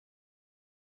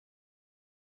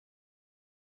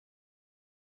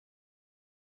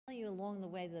tell you along the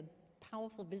way the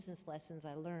powerful business lessons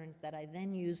I learned that I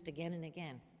then used again and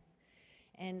again.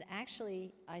 And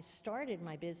actually, I started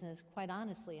my business, quite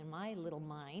honestly, in my little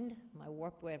mind, my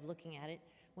warped way of looking at it,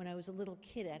 when I was a little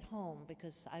kid at home,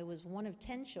 because I was one of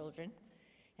 10 children.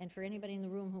 And for anybody in the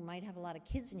room who might have a lot of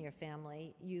kids in your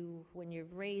family, when you're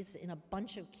raised in a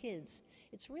bunch of kids,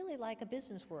 it's really like a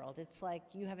business world. It's like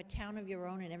you have a town of your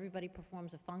own and everybody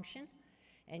performs a function,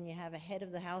 and you have a head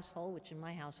of the household, which in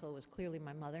my household was clearly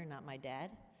my mother, not my dad.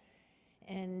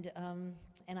 And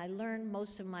I learned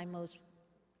most of my most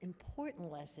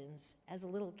important lessons as a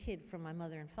little kid from my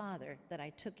mother and father that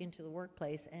I took into the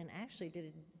workplace and actually did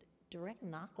a direct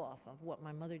knockoff of what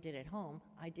my mother did at home.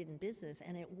 I did in business,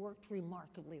 and it worked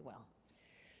remarkably well.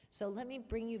 So let me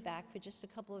bring you back for just a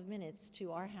couple of minutes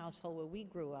to our household where we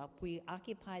grew up. We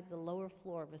occupied the lower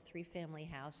floor of a three-family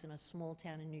house in a small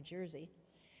town in New Jersey,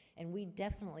 and we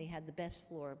definitely had the best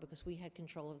floor because we had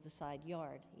control of the side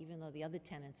yard. Even though the other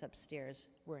tenants upstairs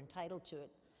were entitled to it,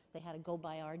 they had to go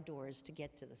by our doors to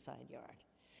get to the side yard.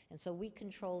 And so we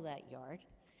controlled that yard,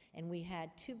 and we had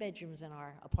 2 bedrooms in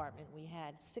our apartment. We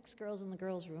had 6 girls in the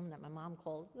girls' room that my mom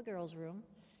called the girls' room,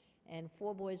 and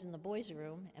 4 boys in the boys'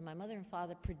 room, and my mother and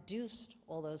father produced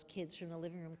all those kids from the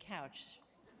living room couch.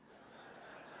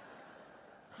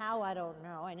 How, I don't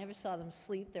know. I never saw them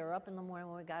sleep. They were up in the morning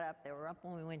when we got up. They were up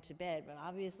when we went to bed, but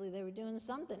obviously they were doing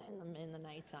something in the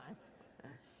nighttime.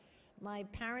 My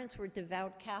parents were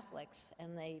devout Catholics,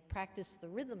 and they practiced the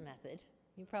rhythm method.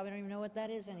 You probably don't even know what that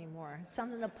is anymore.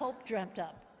 Something the Pope dreamt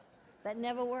up. That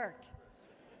never worked.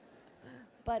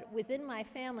 But within my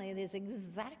family, there's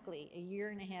exactly a year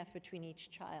and a half between each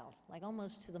child, like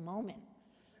almost to the moment.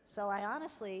 So I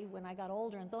honestly, when I got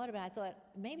older and thought about it, I thought,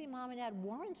 maybe Mom and Dad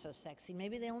weren't so sexy.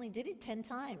 Maybe they only did it 10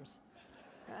 times,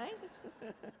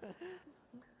 right?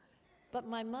 But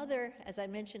my mother, as I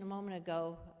mentioned a moment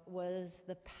ago, was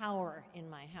the power in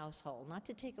my household. Not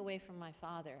to take away from my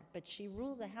father, but she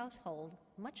ruled the household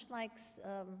much like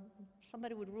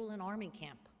somebody would rule an army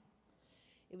camp.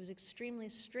 It was extremely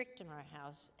strict in our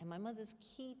house, and my mother's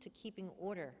key to keeping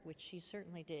order, which she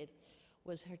certainly did,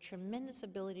 was her tremendous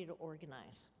ability to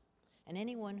organize. And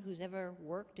anyone who's ever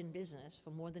worked in business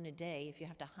for more than a day, if you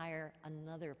have to hire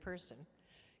another person,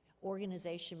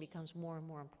 organization becomes more and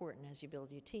more important as you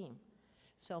build your team.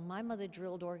 So my mother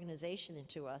drilled organization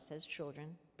into us as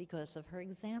children because of her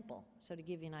example. So to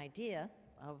give you an idea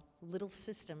of little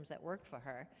systems that worked for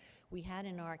her, we had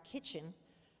in our kitchen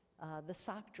the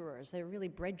sock drawers. They were really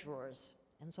bread drawers.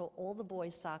 And so all the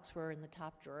boys' socks were in the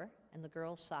top drawer, and the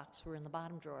girls' socks were in the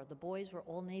bottom drawer. The boys were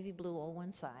all navy blue, all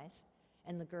one size,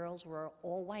 and the girls were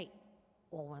all white,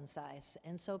 all one size.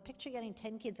 And so picture getting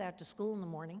 10 kids out to school in the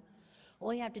morning.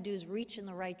 All you have to do is reach in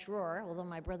the right drawer, although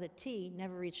my brother T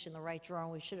never reached in the right drawer,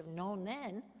 and we should have known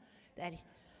then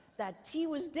that T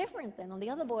was different than the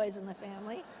other boys in the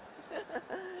family.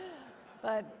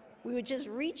 But we would just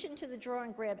reach into the drawer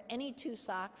and grab any 2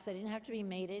 socks. They didn't have to be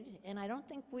mated. And I don't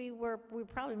think we were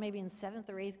probably maybe in 7th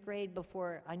or 8th grade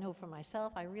before, I know for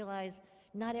myself, I realized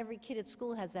not every kid at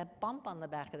school has that bump on the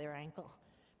back of their ankle,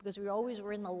 because we always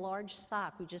were in the large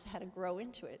sock. We just had to grow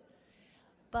into it.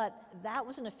 But that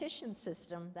was an efficient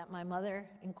system that my mother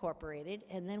incorporated,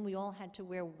 and then we all had to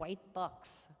wear white bucks.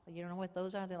 You don't know what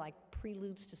those are? They're like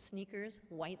preludes to sneakers,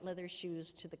 white leather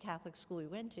shoes to the Catholic school we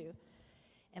went to.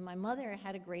 And my mother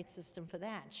had a great system for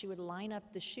that. She would line up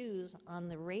the shoes on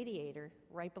the radiator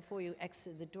right before you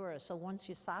exited the door. So once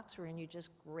your socks were in, you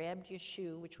just grabbed your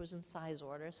shoe, which was in size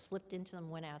order, slipped into them,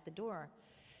 went out the door.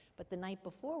 But the night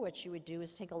before, what she would do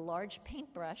is take a large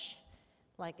paintbrush,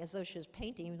 like as though she was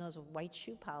painting, even though it was white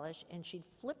shoe polish, and she'd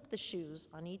flip the shoes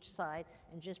on each side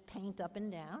and just paint up and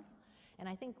down. And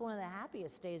I think one of the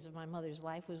happiest days of my mother's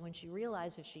life was when she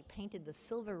realized if she painted the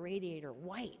silver radiator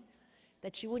white,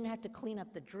 that she wouldn't have to clean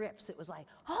up the drips. It was like,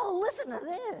 oh, listen to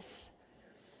this.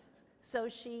 So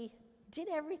she did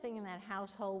everything in that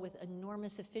household with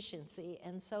enormous efficiency.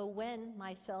 And so when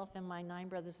myself and my 9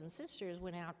 brothers and sisters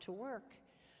went out to work,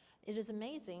 it is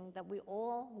amazing that we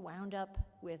all wound up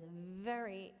with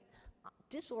very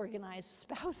disorganized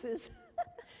spouses,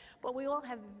 but we all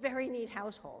have very neat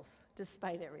households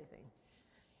despite everything.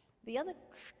 The other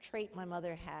trait my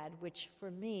mother had, which for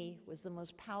me was the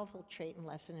most powerful trait and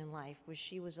lesson in life, was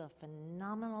she was a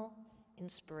phenomenal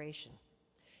inspiration.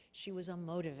 She was a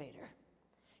motivator.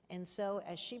 And so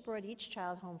as she brought each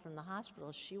child home from the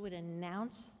hospital, she would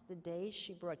announce the day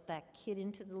she brought that kid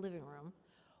into the living room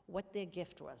what their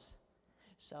gift was.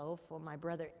 So for my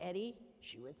brother Eddie,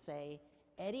 she would say,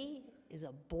 Eddie is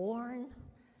a born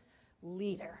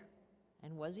leader.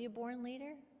 And was he a born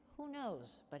leader? Who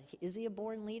knows? But is he a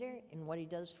born leader in what he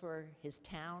does for his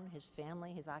town, his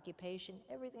family, his occupation?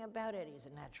 Everything about Eddie is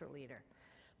a natural leader.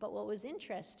 But what was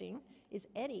interesting is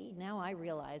Eddie, now I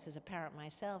realize as a parent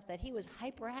myself, that he was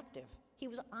hyperactive. He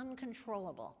was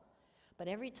uncontrollable. But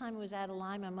every time he was out of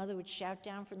line, my mother would shout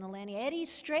down from the landing, Eddie,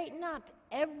 straighten up.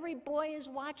 Every boy is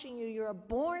watching you. You're a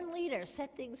born leader. Set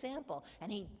the example.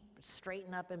 And he'd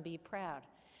straighten up and be proud.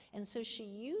 And so she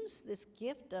used this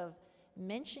gift of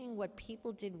mentioning what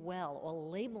people did well or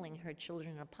labeling her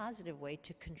children in a positive way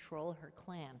to control her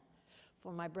clan.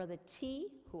 For my brother T,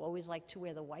 who always liked to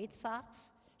wear the white socks,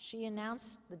 she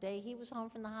announced the day he was home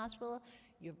from the hospital,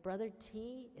 your brother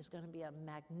T is going to be a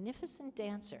magnificent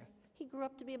dancer. He grew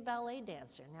up to be a ballet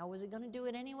dancer. Now, was he going to do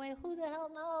it anyway? Who the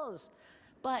hell knows?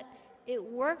 But it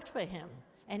worked for him,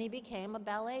 and he became a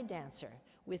ballet dancer.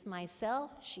 With myself,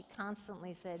 she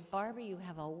constantly said, Barbie, you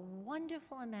have a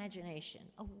wonderful imagination,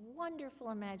 a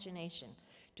wonderful imagination.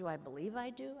 Do I believe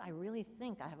I do? I really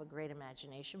think I have a great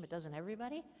imagination, but doesn't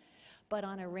everybody? But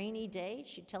on a rainy day,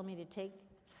 she'd tell me to take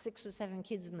 6 or 7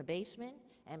 kids in the basement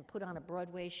and put on a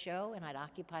Broadway show, and I'd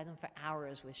occupy them for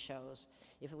hours with shows.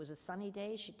 If it was a sunny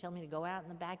day, she'd tell me to go out in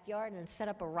the backyard and set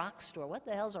up a rock store. What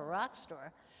the hell's a rock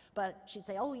store? But she'd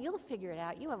say, oh, you'll figure it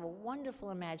out. You have a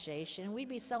wonderful imagination. And we'd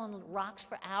be selling rocks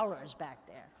for hours back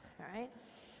there, all right?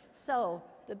 So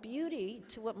the beauty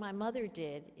to what my mother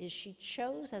did is she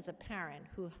chose as a parent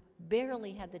who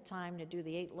barely had the time to do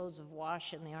the 8 loads of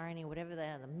wash and the ironing, whatever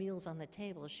the meals on the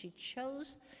table, she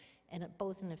chose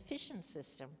both an efficient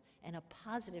system and a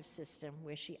positive system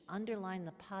where she underlined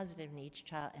the positive in each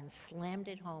child and slammed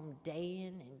it home day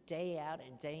in and day out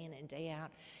and day in and day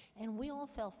out. And we all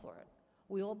fell for it.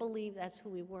 We all believed that's who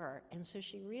we were. And so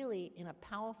she really, in a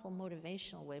powerful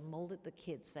motivational way, molded the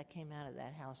kids that came out of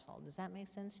that household. Does that make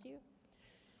sense to you?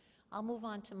 I'll move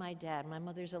on to my dad, my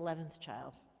mother's 11th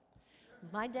child.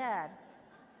 My dad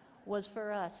was,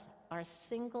 for us, our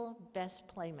single best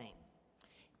playmate.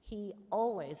 He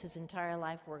always, his entire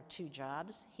life, worked 2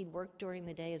 jobs. He'd work during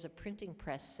the day as a printing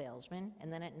press salesman,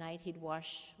 and then at night he'd wash,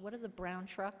 what are the brown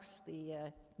trucks?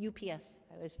 The UPS,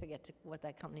 I always forget what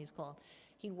that company's called.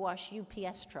 He'd wash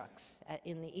UPS trucks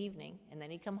in the evening, and then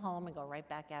he'd come home and go right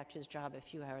back out to his job a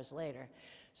few hours later.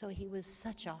 So he was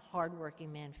such a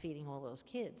hardworking man feeding all those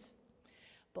kids.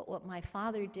 But what my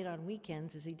father did on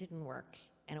weekends is he didn't work,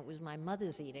 and it was my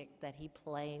mother's edict that he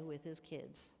play with his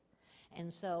kids.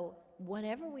 And so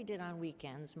whatever we did on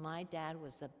weekends, my dad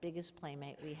was the biggest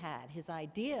playmate we had. His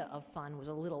idea of fun was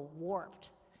a little warped.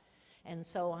 And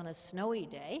so on a snowy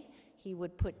day, he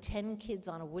would put 10 kids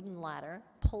on a wooden ladder,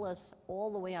 pull us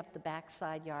all the way up the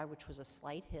backside yard, which was a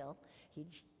slight hill. He'd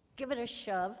give it a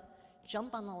shove,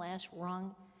 jump on the last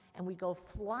rung, and we'd go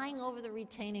flying over the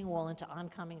retaining wall into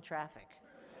oncoming traffic.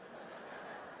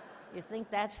 You think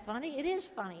that's funny? It is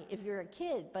funny if you're a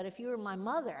kid, but if you were my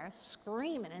mother,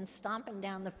 screaming and stomping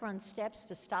down the front steps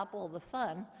to stop all the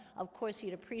fun, of course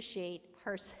you'd appreciate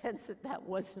her sense that that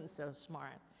wasn't so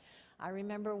smart. I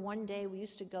remember one day we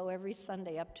used to go every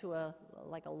Sunday up to a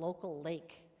local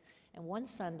lake. And one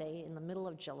Sunday in the middle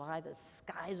of July, the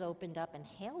skies opened up and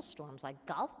hailstorms like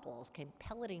golf balls came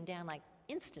pelleting down like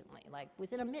instantly, like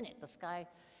within a minute the sky.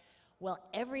 Well,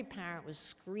 every parent was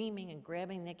screaming and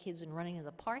grabbing their kids and running to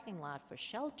the parking lot for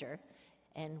shelter,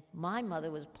 and my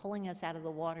mother was pulling us out of the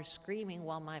water screaming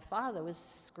while my father was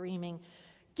screaming,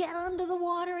 get under the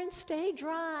water and stay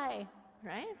dry,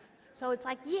 right? So it's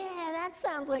like, yeah, that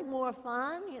sounds like more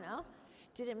fun, you know.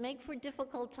 Did it make for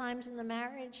difficult times in the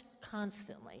marriage?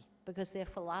 Constantly, because their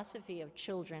philosophy of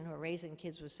children or raising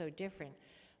kids was so different.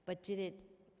 But did it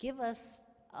give us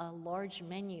a large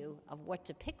menu of what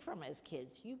to pick from as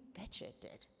kids? You betcha it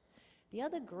did. The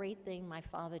other great thing my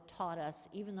father taught us,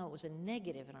 even though it was a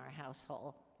negative in our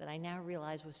household, that I now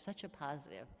realize was such a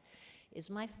positive, is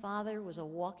my father was a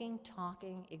walking,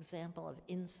 talking example of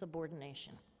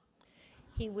insubordination.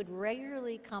 He would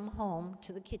regularly come home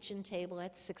to the kitchen table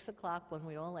at 6 o'clock when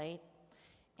we all ate,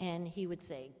 and he would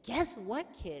say, guess what,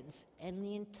 kids? And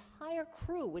the entire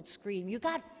crew would scream, you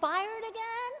got fired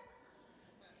again?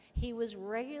 He was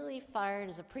regularly fired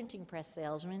as a printing press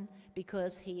salesman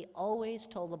because he always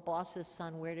told the boss's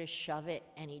son where to shove it,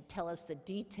 and he'd tell us the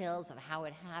details of how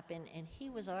it happened, and he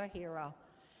was our hero.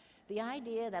 The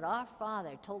idea that our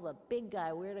father told the big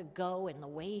guy where to go and the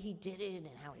way he did it and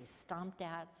how he stomped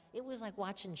out, it was like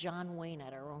watching John Wayne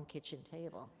at our own kitchen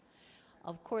table.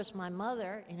 Of course, my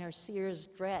mother, in her Sears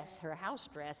dress, her house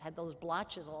dress, had those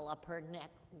blotches all up her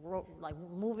neck, like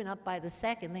moving up by the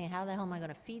second, thinking, how the hell am I going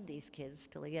to feed these kids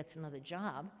till he gets another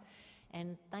job?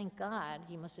 And thank God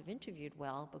he must have interviewed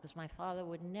well, because my father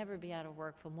would never be out of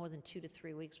work for more than 2 to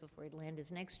 3 weeks before he'd land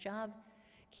his next job,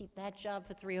 keep that job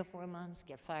for 3 or 4 months,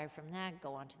 get fired from that,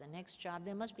 go on to the next job.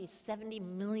 There must be 70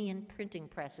 million printing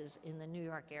presses in the New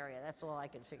York area. That's all I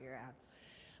could figure out.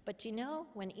 But you know,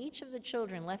 when each of the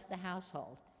children left the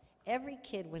household, every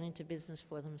kid went into business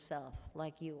for themselves,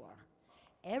 like you are.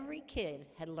 Every kid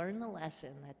had learned the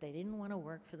lesson that they didn't want to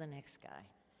work for the next guy.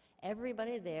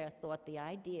 Everybody there thought the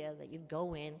idea that you'd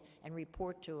go in and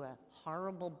report to a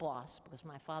horrible boss, because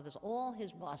my father's, all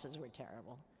his bosses were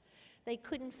terrible. They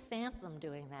couldn't fathom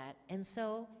doing that. And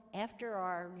so after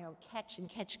our, catch and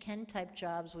catch Ken type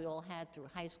jobs we all had through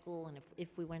high school, and if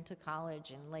we went to college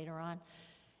and later on,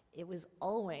 it was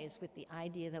always with the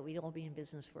idea that we'd all be in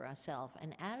business for ourselves.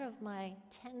 And out of my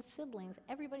 10 siblings,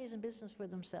 everybody's in business for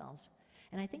themselves.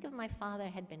 And I think if my father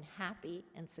had been happy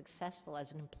and successful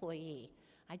as an employee,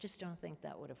 I just don't think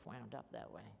that would have wound up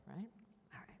that way, right?